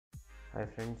Hi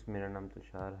friends, मेरा नाम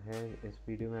तुषार है। इस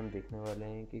वीडियो में हम देखने वाले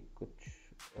हैं कि कुछ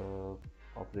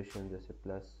ऑपरेशन जैसे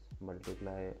प्लस,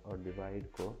 मल्टीप्लाई और डिवाइड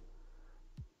को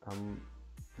हम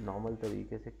नॉर्मल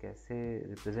तरीके से कैसे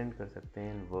रिप्रेजेंट कर सकते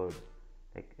हैं इन वर्ड।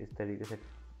 लाइक इस तरीके से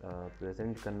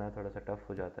प्रेजेंट करना थोड़ा सा टफ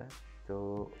हो जाता है,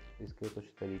 तो इसके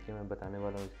कुछ तरीके मैं बताने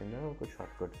वाला हूँ इसके अंदर और कुछ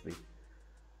शॉर्टकट्स भी।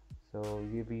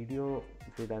 ये वीडियो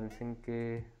फ्रीलांसिंग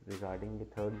के रिगार्डिंग ये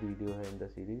थर्ड वीडियो है इन द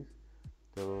सीरीज़।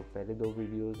 तो पहले दो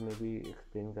वीडियोस में भी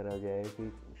एक्सप्लेन करा गया है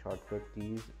कि shortcut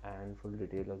keys and full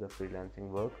detail of the freelancing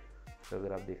work. तो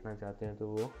अगर आप देखना चाहते हैं तो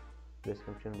वो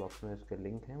डिस्क्रिप्शन बॉक्स में उसके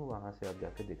लिंक हैं, वहाँ से आप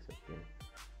जाके देख सकते हैं।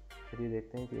 चलिए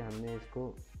देखते हैं कि हमने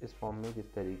इसको इस फॉर्म में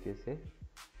किस तरीके से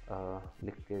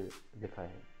लिखा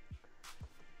है।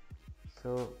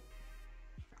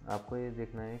 आपको ये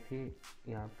देखना है कि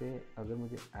यहाँ पे अगर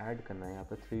मुझे ऐड करना है, यहाँ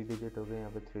पे 3 डिजिट हो गए,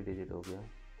 यहाँ पे 3 डिजिट हो गया,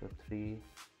 तो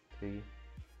 3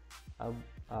 अब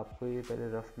आपको ये पहले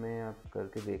रफ में आप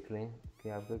करके देख लें कि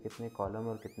आपके कितने कॉलम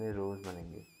और कितने रोज़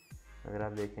बनेंगे। अगर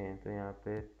आप देखें तो यहाँ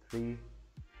पे 3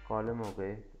 कॉलम हो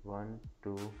गए, 1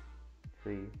 2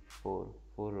 3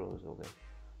 4 रोज़ हो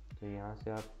गए। तो यहाँ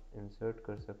से आप इंसर्ट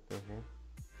कर सकते हैं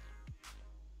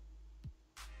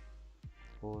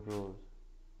 4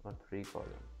 रोज़ और 3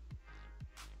 कॉलम।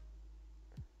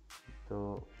 तो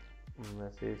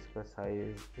वैसे इसका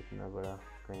साइज़ इतना बड़ा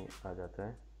कहीं आ जाता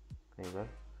है कई बार,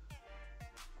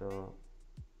 तो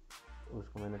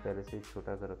उसको मैंने पहले से ही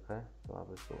छोटा कर रखा है, तो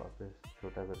आप इसको वापस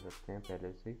छोटा कर सकते हैं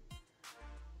पहले से।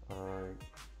 और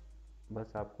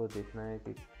बस आपको देखना है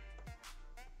कि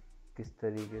किस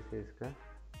तरीके से इसका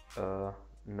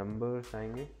नंबर्स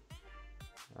आएंगे।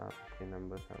 आपके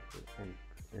नंबर्स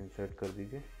आप इंसर्ट कर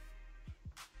दीजिए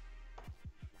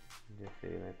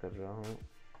जैसे मैं कर रहा हूँ।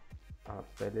 आप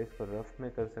पहले इसको रफ में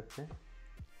कर सकते हैं,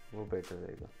 वो बेटर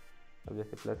रहेगा। अब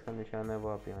जैसे प्लस का निशान है वो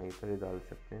आप यहाँ पर ही डाल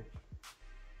सकते हैं।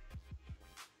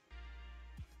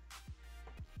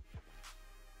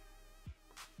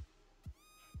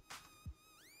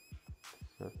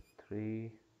 So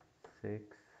 3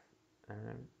 6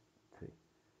 and 3।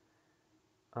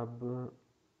 अब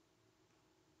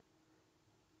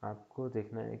आपको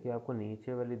देखना है कि आपको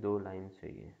नीचे वाली 2 लाइन्स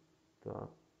चाहिए, तो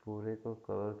आप पूरे को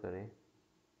कवर करें,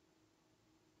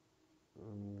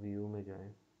 व्यू में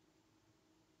जाएं,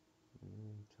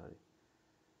 सॉरी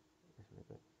इसमें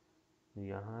कर,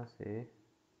 यहाँ से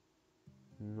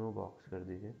नो बॉक्स कर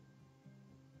दीजिए,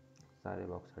 सारे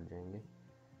बॉक्स हट जाएंगे,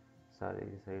 सारे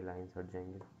की सारी लाइन्स हट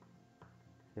जाएंगे।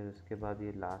 फिर उसके बाद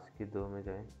ये लास्ट की 2 में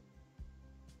जाएं,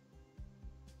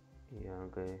 यहाँ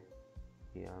गए,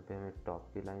 यहाँ पे हमें टॉप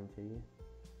की लाइन चाहिए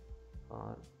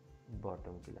और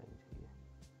बॉटम की लाइन चाहिए।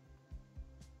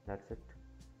 That's it.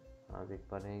 आप देख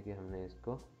पा रहे हैं कि हमने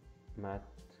इसको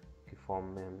मैथ की फॉर्म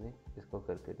में हमने इसको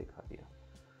करके दिखा दिया।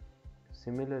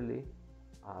 सिमिलरली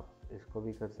आप इसको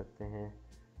भी कर सकते हैं।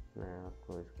 मैं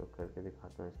आपको इसको करके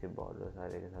दिखाता हूँ, इसके बॉर्डर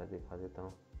सारे के सारे दिखा देता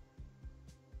हूँ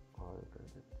और कर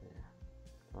देते हैं।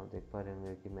 तो आप देख पा रहे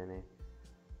होंगे कि मैंने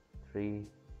 1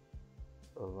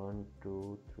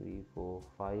 2 3 4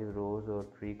 5 रोज़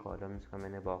और 3 कॉलम्स का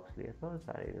मैंने बॉक्स लिया था और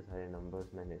सारे के सारे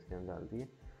नंबर्स मैंने इसके अंदर डाल दिए,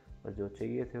 और जो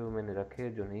चाहिए थे वो मैंने रखे,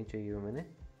 जो नहीं चाहिए वो मैंने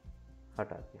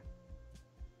हटा दिया।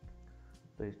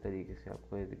 तो इस तरीके से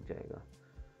आपको ये दिख जाएगा।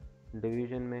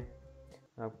 डिवीज़न में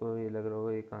आपको ये लग रहा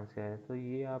होगा ये कहाँ से आया, तो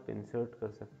ये आप इंसर्ट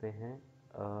कर सकते हैं।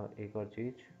 एक और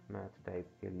चीज़ मैथ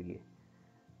टाइप के लिए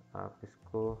आप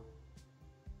इसको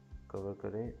कवर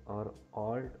करें और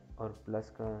ऑल्ट और प्लस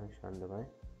का निशान दबाएं,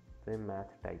 तो ये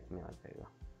मैथ टाइप में आ जाएगा।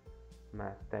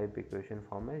 मैथ टाइप इक्वेशन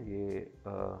फॉर्म है ये।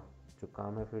 जो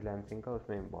काम है फ्रीलांसिंग का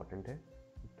उसमें इम्पॉर्टेंट है,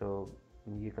 तो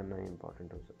ये करना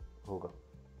इम्पॉर्टेंट होगा।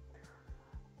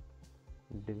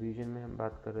 डिवीज़न में हम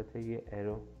बात कर रहे थे, ये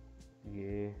एरो,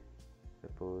 ये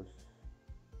सपोज़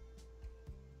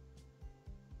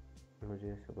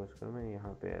कर मैं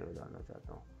यहाँ पे एरो डालना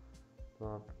चाहता हूँ, तो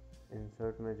आप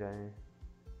इंसर्ट में जाएं,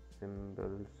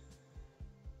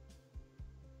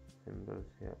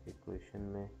 सिंबल्स या इक्वेशन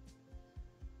में,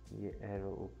 ये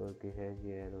एरो ऊपर की है,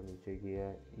 ये एरो नीचे की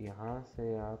है। यहाँ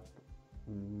से आप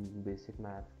बेसिक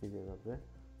मैथ की जगह पे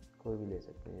कोई भी ले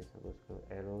सकते हैं। सपोज करो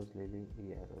एरोज ले ली,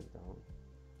 ये एरोज डाउन,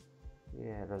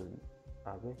 ये एरोज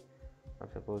आगे। अब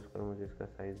सपोज करो मुझे इसका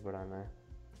साइज़ बढ़ाना है,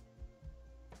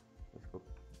 इसको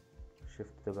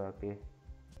शिफ्ट दबा के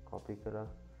कॉपी करा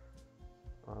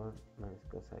और मैं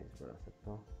इसका साइज़ बढ़ा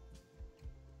सकता हूँ।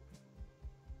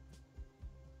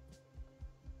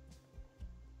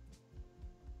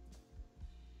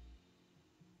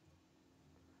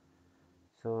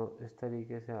 इस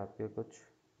तरीके से आपके कुछ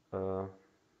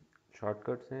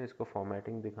शॉर्टकट्स हैं इसको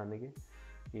फॉर्मेटिंग दिखाने के।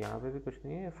 यहाँ पे भी कुछ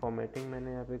नहीं है, फॉर्मेटिंग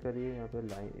मैंने यहाँ पे करी है। यहाँ पे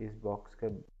लाइन इस बॉक्स का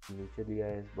नीचे लिया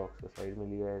है, इस बॉक्स का साइड में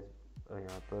लिया है,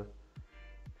 यहाँ पर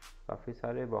काफ़ी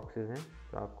सारे बॉक्सेस हैं।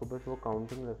 तो आपको बस वो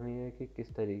काउंटिंग रखनी है कि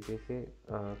किस तरीके से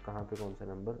कहाँ पे कौन सा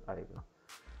नंबर आएगा।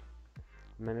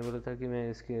 मैंने बोला था कि मैं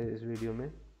इस वीडियो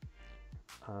में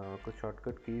कुछ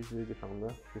शॉर्टकट कीज़ भी दिखाऊंगा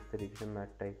किस तरीके से मैथ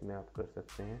टाइप में आप कर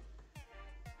सकते हैं।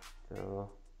 तो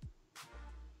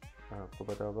आपको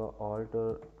पता होगा ऑल्ट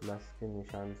और प्लस के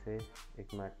निशान से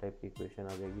एक मैथ टाइप की इक्वेशन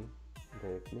आ जाएगी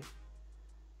डायरेक्टली।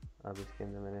 अब इसके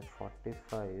अंदर मैंने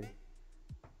 45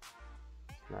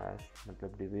 स्लैश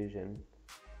मतलब डिवीजन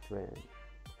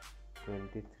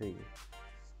 23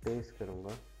 स्पेस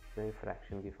करूँगा तो ये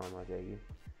फ्रैक्शन की फॉर्म आ जाएगी।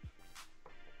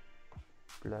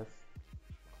 प्लस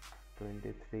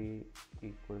 23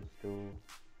 इक्वल्स टू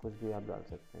कुछ भी आप डाल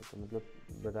सकते हैं। तो मतलब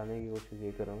बताने की कोशिश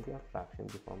ये कर रहा हूँ कि आप फ्रैक्शन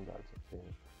की फॉर्म डाल सकते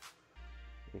हैं।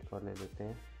 एक और ले लेते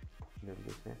हैं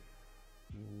जल्दी से,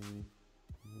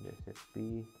 जैसे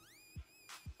p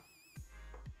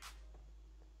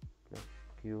plus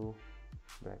q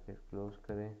bracket close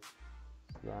करें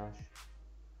स्लैश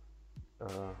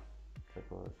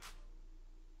सपोज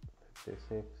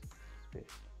 56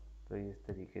 स्पेस। तो इस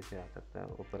तरीके से आ सकता है।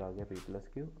 ऊपर आ गया p प्लस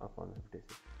क्यू अपॉन 56।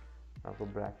 आपको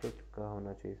ब्रैकेट का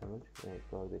होना चाहिए समझ। मैं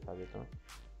एक और दिखा देता हूँ।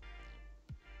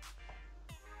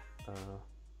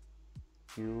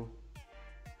 q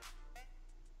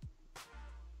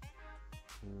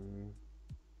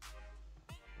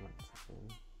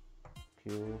q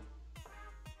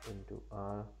इंटू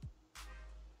आर,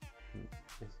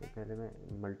 इससे पहले मैं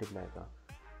मल्टीप्लाई का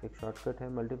एक शॉर्टकट है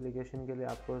मल्टीप्लिकेशन के लिए।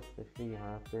 आपको स्पेशली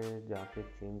यहाँ पे जाके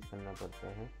चेंज करना पड़ता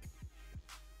है।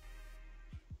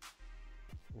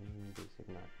 बेसिक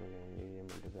मैथ में जाएंगे, ये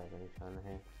मल्टीप्लाई का निशान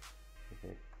है।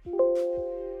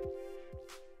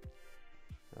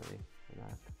 Sorry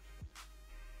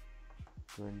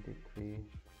 23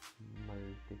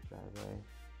 multiply by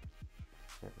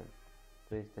 7।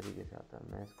 तो इस तरीके से आता है।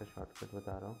 मैं इसका शॉर्टकट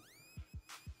बता रहा हूँ।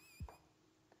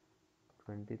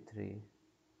 23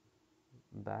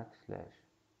 बैक स्लैश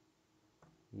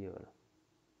ये वाला,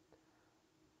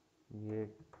 ये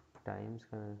टाइम्स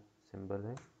का सिंबल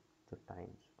है तो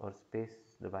टाइम्स, और स्पेस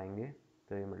दबाएंगे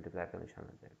तो ये मल्टीप्लाई का निशान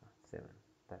आ जाएगा 7।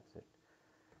 That's it.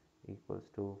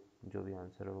 इक्वल्स टू जो भी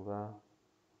आंसर होगा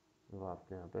वो आप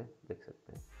यहाँ पे देख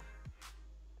सकते हैं।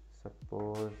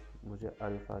 सपोज मुझे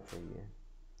अल्फ़ा चाहिए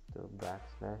तो बैक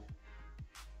स्लैश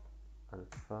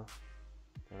अल्फ़ा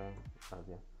थोड़ा आ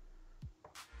गया।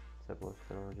 सपोज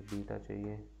करो मुझे बीटा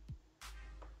चाहिए,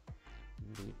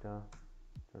 बीटा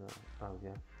थोड़ा आ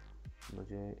गया।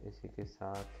 मुझे इसी के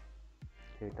साथ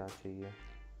थीटा चाहिए,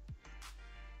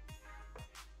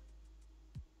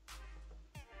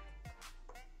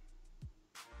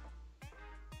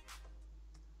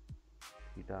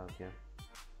 थीटा आ गया।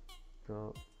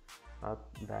 तो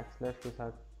आप बैक स्लैश के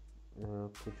साथ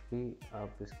कुछ भी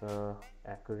आप इसका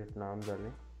एक्यूरेट नाम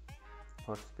डालें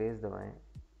और स्पेस दबाएं,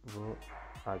 वो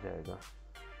आ जाएगा।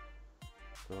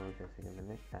 तो जैसे कि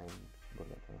मैंने टाइम्स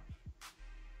बोला था।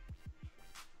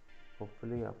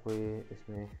 होपफुली आपको ये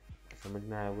इसमें समझ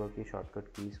में आया होगा कि शॉर्टकट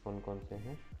कीज़ कौन कौन से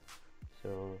हैं।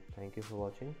 So thank you for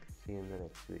watching, C you in the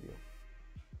next video.